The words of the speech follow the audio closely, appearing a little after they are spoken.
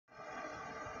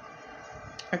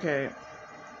Okay,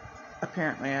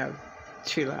 apparently I have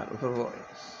too loud of a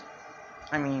voice.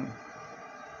 I mean,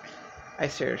 I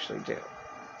seriously do.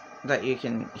 That you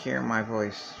can hear my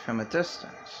voice from a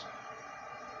distance.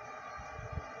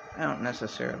 I don't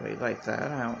necessarily like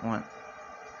that. I don't want...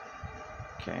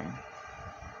 Okay.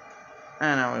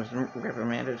 And I was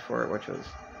reprimanded for it, which was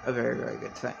a very, very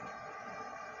good thing.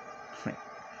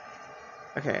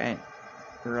 Okay, I didn't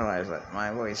realize that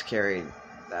my voice carried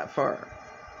that far.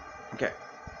 Okay.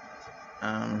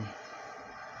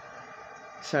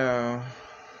 So,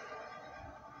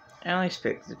 I only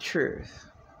speak the truth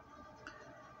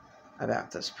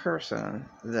about this person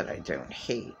that I don't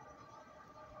hate.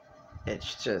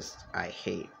 It's just, I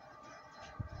hate,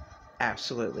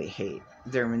 absolutely hate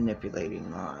their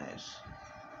manipulating lies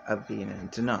of being in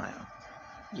denial.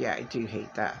 Yeah, I do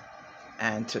hate that.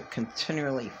 And to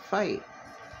continually fight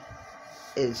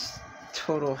is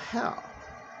total hell.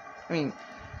 I mean,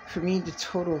 for me to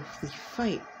totally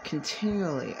fight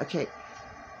continually, okay,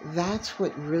 that's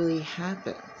what really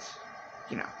happens.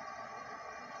 You know,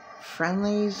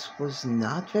 Friendly's was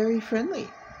not very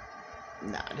friendly.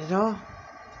 Not at all.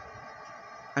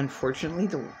 Unfortunately,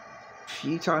 the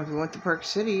few times we went to Park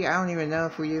City, I don't even know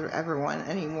if we ever went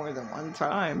any more than one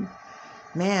time.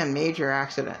 Man, major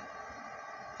accident.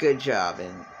 Good job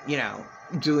in, you know,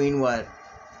 doing what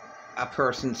a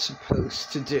person's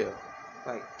supposed to do.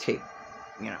 Like, take,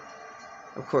 you know,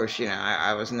 of course, you know,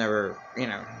 I was never, you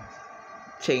know,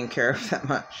 taken care of that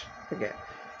much. Okay.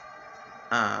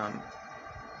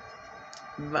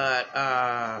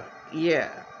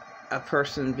 Yeah, a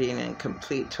person being in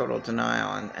complete, total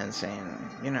denial and saying,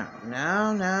 you know,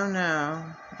 no.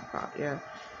 Yeah,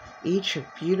 eat your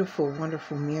beautiful,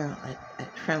 wonderful meal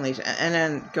at Friendly's. And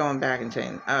then going back and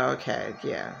saying, oh, okay,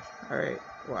 yeah, all right,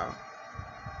 well,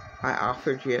 I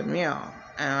offered you a meal.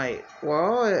 And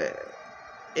well,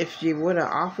 if you would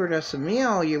have offered us a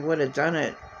meal, you would have done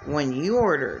it when you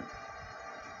ordered.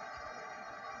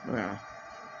 Well,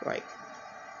 like,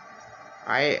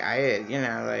 I you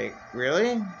know, like,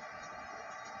 really?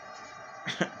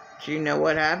 Do you know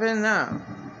what happened? No.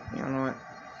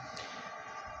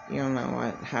 You don't know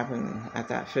what happened at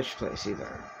that fish place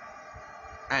either.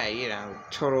 You know,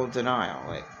 total denial.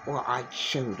 Like, well, I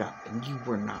showed up and you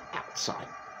were not outside.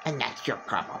 And that's your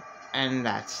problem. And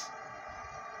that's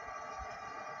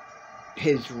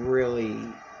his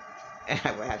really,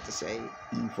 I would have to say,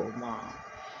 evil mom.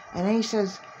 And then he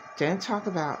says, don't talk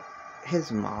about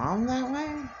his mom that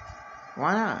way?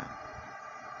 Why not?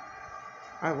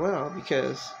 I will,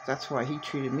 because that's why he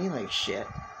treated me like shit.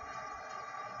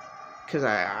 Because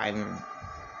I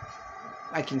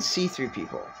can see through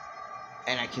people.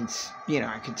 And I can, you know,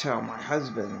 I can tell my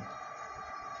husband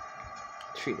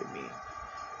treated me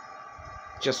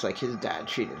just like his dad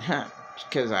treated him.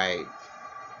 Because I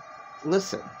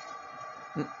listen.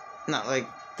 Not like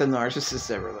the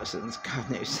narcissist ever listens. God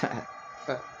knows that.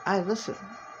 But I listen.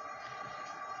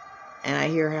 And I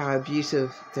hear how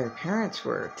abusive their parents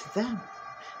were to them.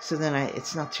 So then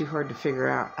it's not too hard to figure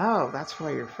out, oh, that's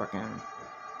why you're fucking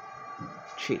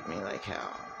treating me like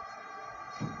hell.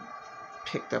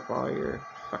 Picked up all your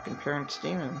fucking parents'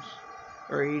 demons.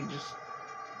 Or you just,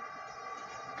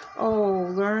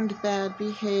 oh, learned bad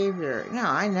behavior. No,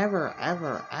 I never,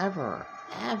 ever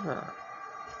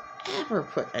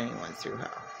put anyone through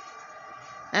hell.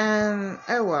 And,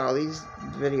 oh well, these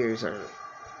videos are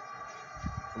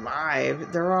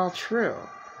live. They're all true.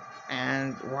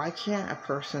 And why can't a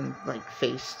person, like,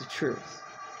 face the truth?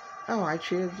 Oh, I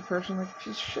treated the person like a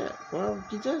piece of shit. Well,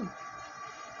 you did.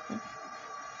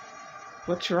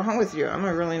 What's wrong with you? I'm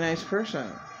a really nice person,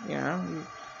 you know?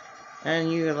 And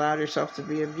you allowed yourself to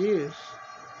be abused.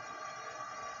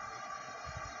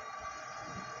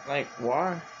 Like,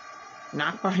 why?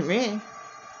 Not by me.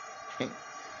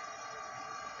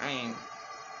 I mean,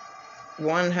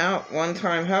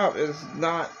 one-time help is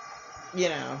not, you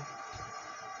know,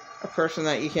 a person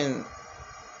that you can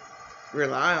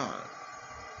rely on,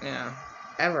 you know,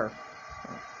 ever.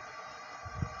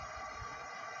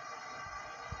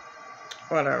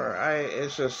 Whatever,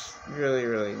 it's just really,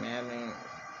 really maddening.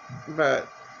 But,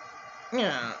 you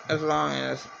know, as long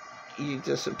as you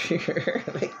disappear,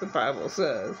 like the Bible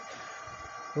says,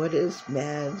 what is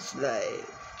man's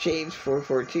life? James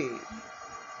 4:14.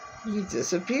 You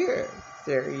disappear.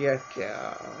 There you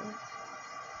go.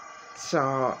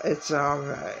 It's all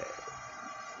right.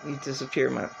 You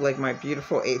disappear, like my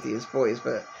beautiful atheist boys,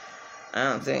 but I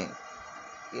don't think,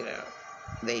 you know,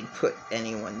 they'd put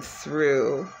anyone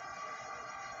through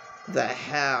the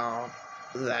hell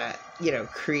that, you know,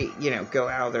 go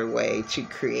out of their way to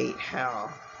create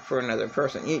hell for another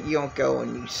person. You don't go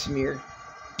and you smear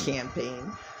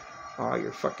campaign all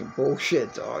your fucking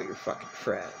bullshit to all your fucking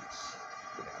friends.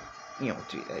 You don't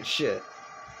do that shit.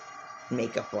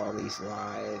 Make up all these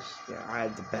lies. I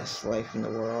have the best life in the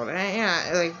world. And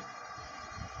yeah, like,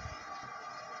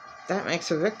 that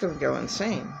makes a victim go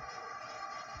insane.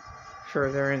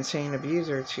 For their insane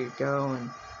abuser to go and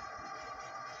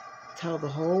tell the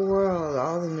whole world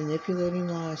all the manipulating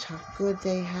lies, how good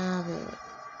they have it.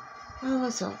 Oh,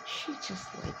 so she just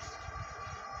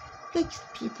likes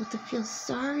people to feel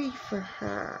sorry for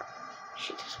her.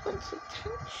 She just wants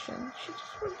attention. She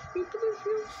just wants people to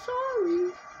feel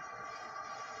sorry.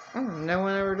 No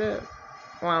one ever did.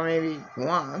 Well, maybe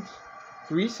once,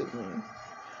 recently.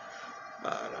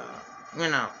 But,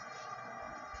 unreal.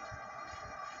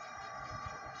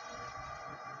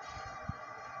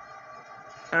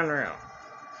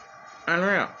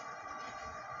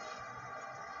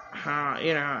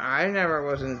 I never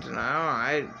was in denial.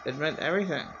 I admit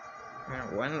everything.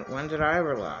 When did I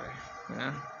ever lie?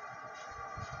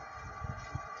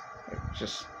 It's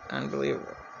just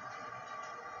unbelievable.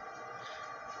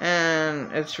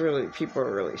 And it's really, people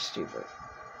are really stupid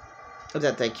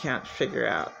that they can't figure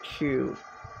out who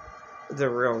the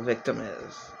real victim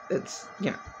is. It's,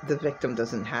 the victim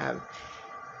doesn't have,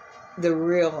 the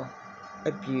real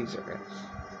abuser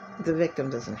is. The victim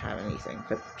doesn't have anything,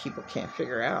 but people can't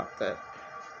figure out that,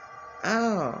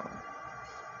 oh,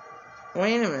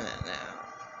 wait a minute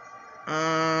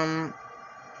now.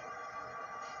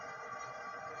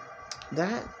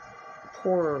 That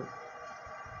poor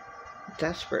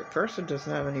desperate person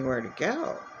doesn't have anywhere to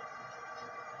go.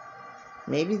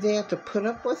 Maybe they have to put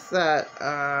up with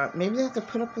that. Maybe they have to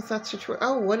put up with that situation.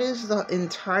 Oh, what is the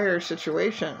entire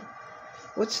situation?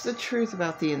 What's the truth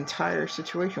about the entire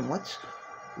situation? What's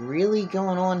really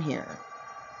going on here?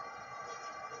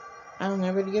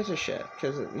 Nobody gives a shit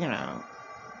because,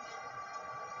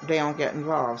 they don't get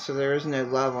involved. So there is no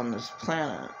love on this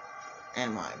planet,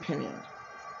 in my opinion.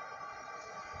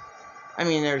 I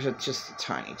mean, there's just a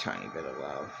tiny, tiny bit of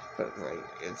love, but like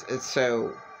it's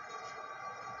so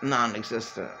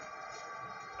non-existent,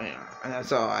 and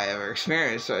that's all I ever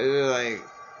experienced. So it was like,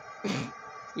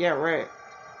 yeah, right.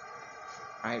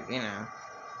 I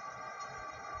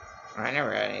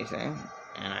never had anything,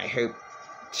 and I hope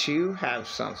to have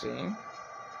something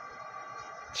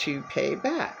to pay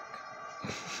back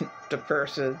the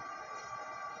person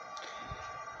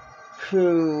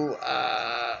who,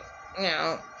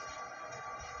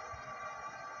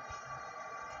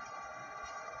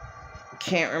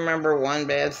 can't remember one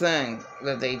bad thing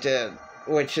that they did,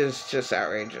 which is just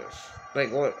outrageous.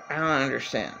 Like, what? I don't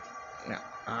understand.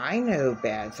 I know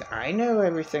I know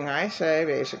everything I say,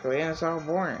 basically, and it's all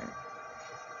boring.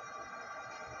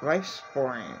 Life's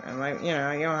boring, and you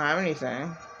don't have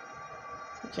anything.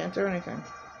 You can't do anything.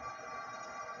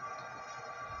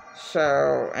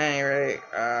 So, anyway,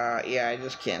 yeah, I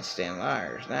just can't stand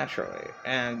liars, naturally.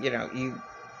 And,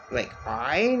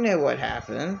 I know what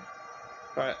happened,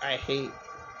 but I hate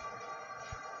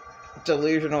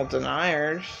delusional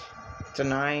deniers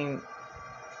denying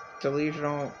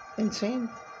delusional, insane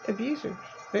abusers.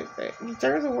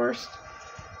 They're the worst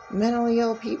mentally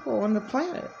ill people on the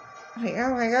planet. Like,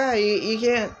 oh my God, you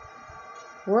can't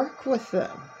work with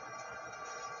them.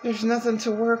 There's nothing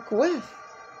to work with.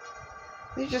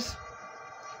 They just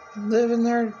live in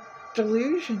their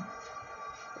delusion.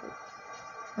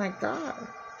 My God,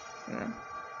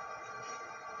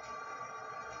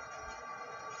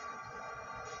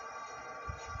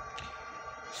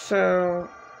 So,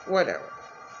 whatever.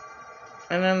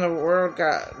 And then the world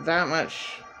got that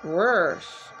much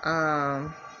worse.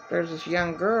 There's this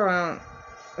young girl,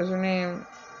 what's her name?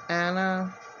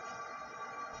 Anna?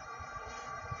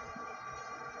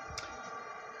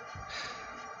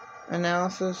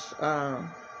 Analysis.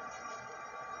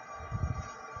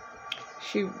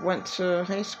 She went to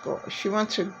high school. She went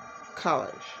to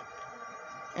college.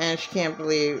 And she can't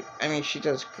believe, she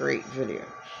does great videos.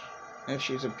 And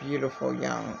she's a beautiful,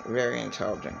 young, very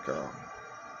intelligent girl.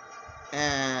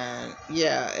 And,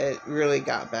 yeah, it really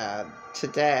got bad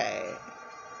today.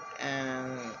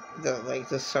 And,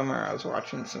 this summer I was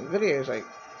watching some videos,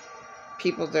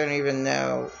 people don't even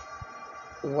know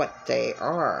what they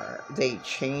are. They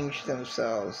change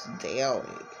themselves daily.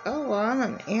 Oh, well, I'm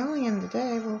an alien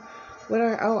today.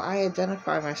 Well, I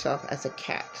identify myself as a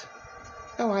cat.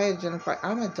 Oh,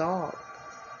 I'm a dog.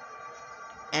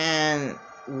 And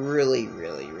really,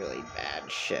 really, really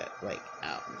bad shit,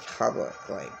 out in public,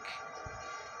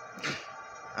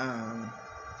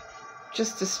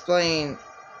 just displaying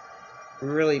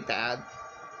really bad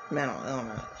mental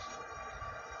illness.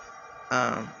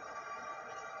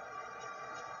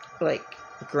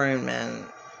 Grown men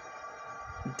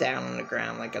down on the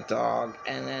ground like a dog,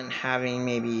 and then having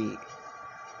maybe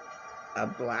a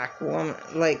black woman,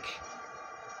 like,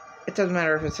 it doesn't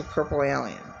matter if it's a purple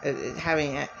alien,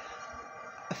 having a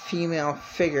female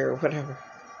figure, whatever.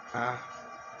 I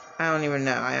don't even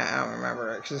know. I don't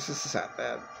remember it because this is that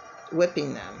bad.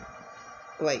 Whipping them,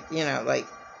 like, you know, like,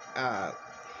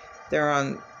 they're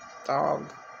on dog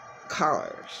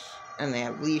collars and they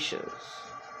have leashes,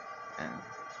 and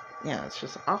yeah, it's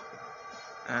just awful.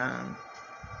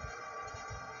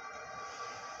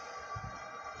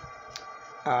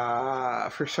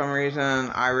 For some reason,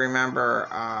 I remember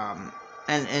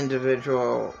an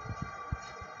individual.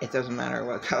 It doesn't matter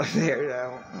what color they're,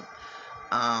 though.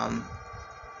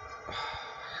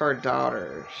 Her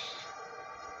daughters,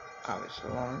 obviously,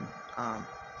 one,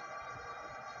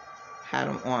 had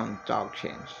them on dog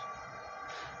chains.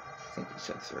 I think he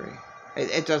said 3.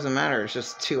 It doesn't matter. It's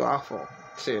just too awful.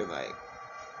 Too, like,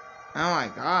 oh my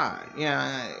God, you know,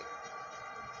 like,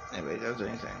 nobody does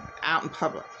anything out in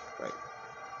public, like.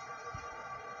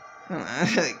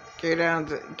 Like,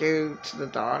 go to the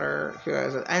daughter who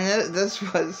has it, and this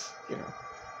was, you know,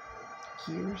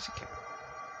 years ago.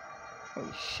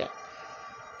 Holy shit,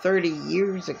 30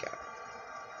 years ago,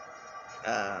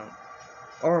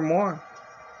 or more.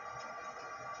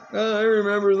 Oh, I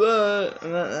remember that.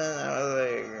 And I was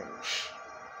like,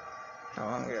 how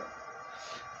long ago?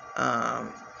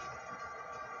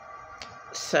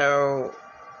 So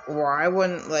why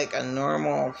wouldn't, like, a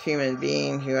normal human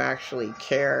being who actually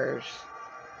cares,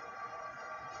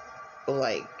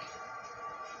 like,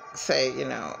 say, you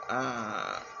know,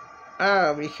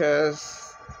 oh,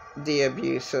 because the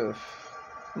abusive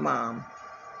mom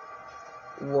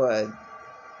would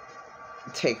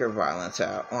take her violence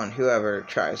out on whoever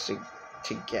tries to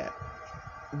get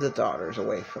the daughters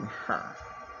away from her.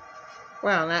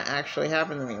 Well, that actually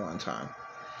happened to me one time.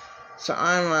 So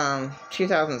I'm,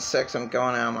 2006, I'm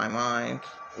going out of my mind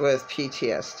with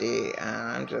PTSD, and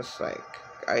I'm just like,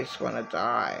 I just want to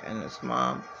die, and this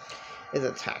mom is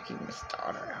attacking this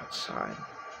daughter outside.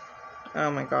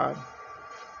 Oh my God.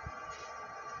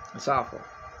 It's awful.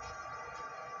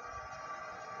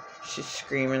 She's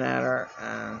screaming at her,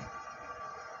 and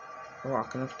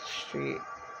walking up the street,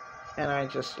 and I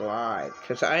just lied,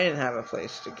 because I didn't have a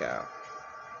place to go.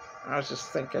 I was just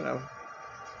thinking of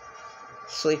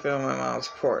sleeping on my mom's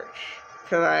porch,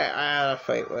 because I had a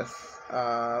fight with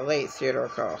late Theodore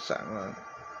Carlson.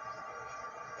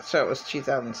 So it was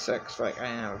 2006, like, I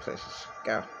didn't have a place to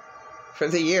go for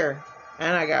the year,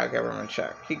 and I got a government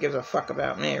check. He gives a fuck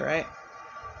about me, right?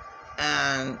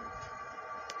 And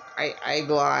I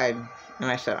lied, and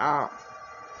I said, oh,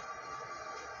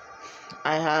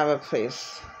 I have a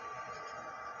place.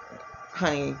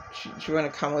 Honey, do you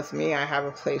want to come with me? I have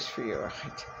a place for you.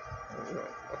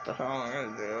 What the hell am I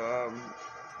going to do?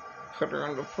 Put her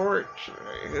on the porch.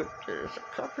 I hope there's a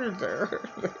couple there.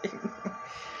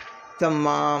 The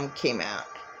mom came out.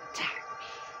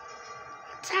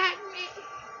 Attack me.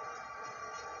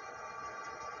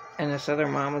 And this other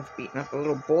mom was beating up a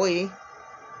little boy.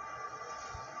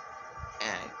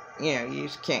 And, you know, you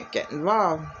just can't get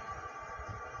involved.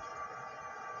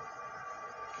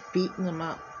 Beating them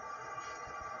up.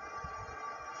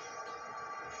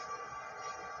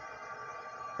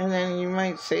 And then you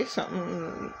might say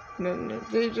something, and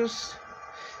they just,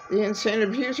 the insane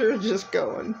abuser will just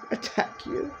go and attack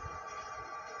you.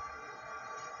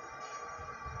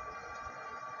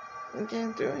 You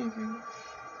can't do anything.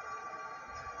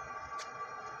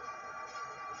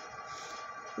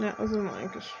 That was in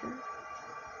Lancaster.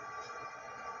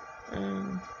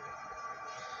 And,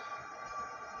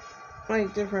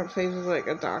 like, different places, like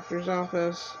a doctor's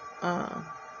office,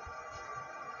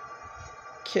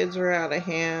 kids were out of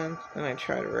hand, and I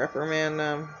tried to reprimand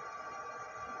them,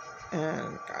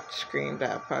 and got screamed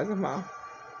at by the mom.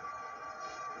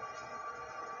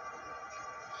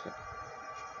 So,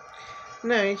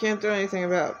 no, you can't do anything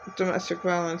about domestic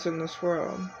violence in this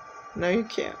world. No, you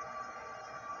can't.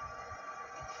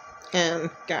 And,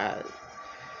 God,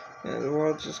 you know, the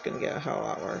world's just gonna get a hell of a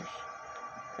lot worse.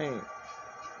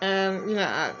 And, you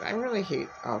know, I really hate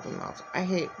all the mouths. I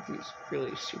hate these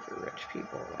really super rich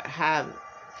people that have,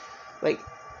 like,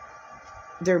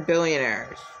 they're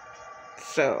billionaires.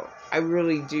 So I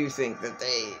really do think that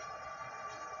they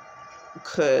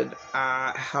could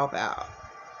help out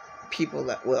people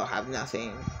that will have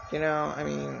nothing. You know, I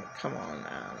mean, come on,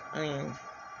 man. I mean,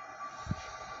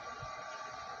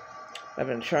 I've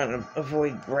been trying to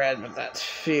avoid bread, but that's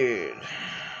food.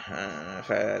 If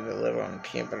I had to live on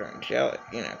peanut butter and jelly,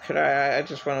 you know, could I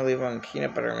just want to live on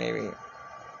peanut butter, maybe.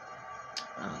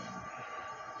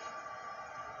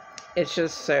 It's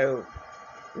just so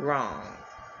wrong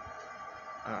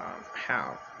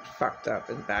how fucked up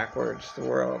and backwards the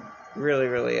world really,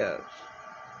 really is.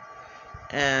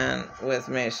 And with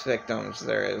most victims,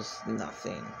 there is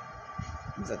nothing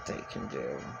that they can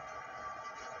do.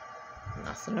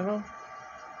 Nothing at all.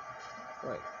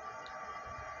 Like,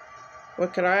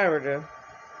 what could I ever do?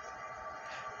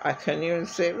 I couldn't even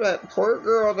save that poor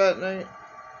girl that night.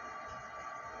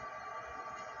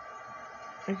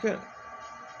 I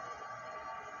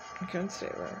couldn't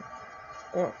save her.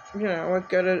 Well, you know, what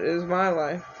good is my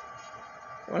life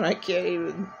when I can't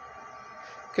even,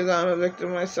 because I'm a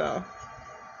victim myself.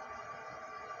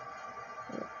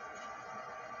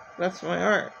 That's my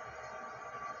art,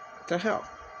 to help,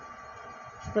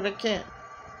 but I can't.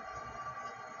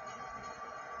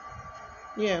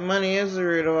 Yeah, money is the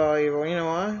root of all evil. You know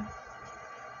why?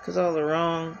 Because all the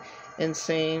wrong,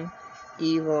 insane,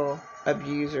 evil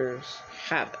abusers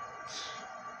have it.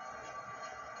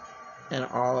 And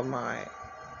all of my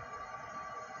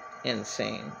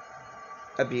insane,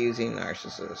 abusing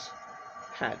narcissists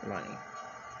had money.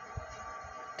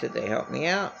 Did they help me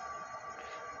out?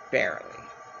 Barely.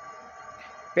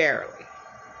 Barely.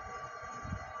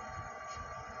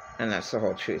 And that's the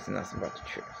whole truth and nothing but the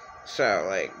truth. So,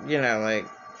 like, you know, like,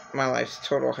 my life's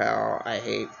total hell. I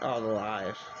hate all the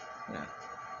lies, you know,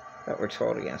 that were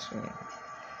told against me.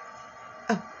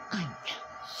 Oh, I know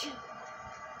you.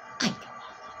 I know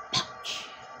all about you.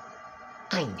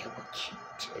 I know what you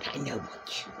did. I know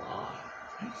what you are.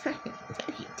 No,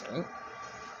 you don't.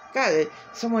 God,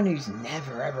 someone who's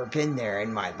never ever been there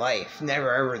in my life.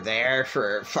 Never ever there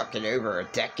for fucking over a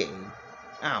decade.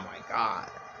 Oh my God.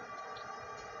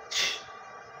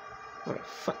 What a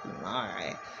fucking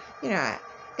lie. You know,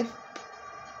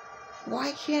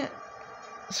 why can't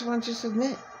someone just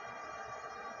admit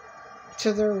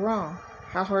to their wrong?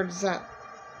 How hard is that?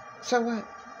 So what?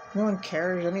 No one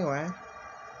cares anyway.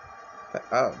 But,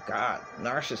 oh God,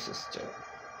 narcissists do.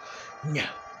 No.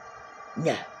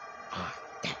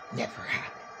 That never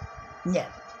happened. No.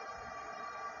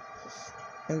 It's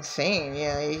insane.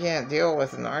 Yeah, you can't deal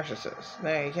with a narcissist.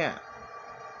 No, you can't.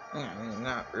 I mean,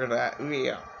 not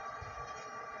really.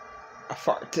 A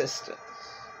far distance.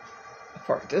 A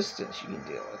far distance you can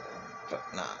deal with them, but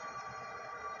not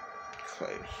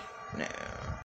close. No.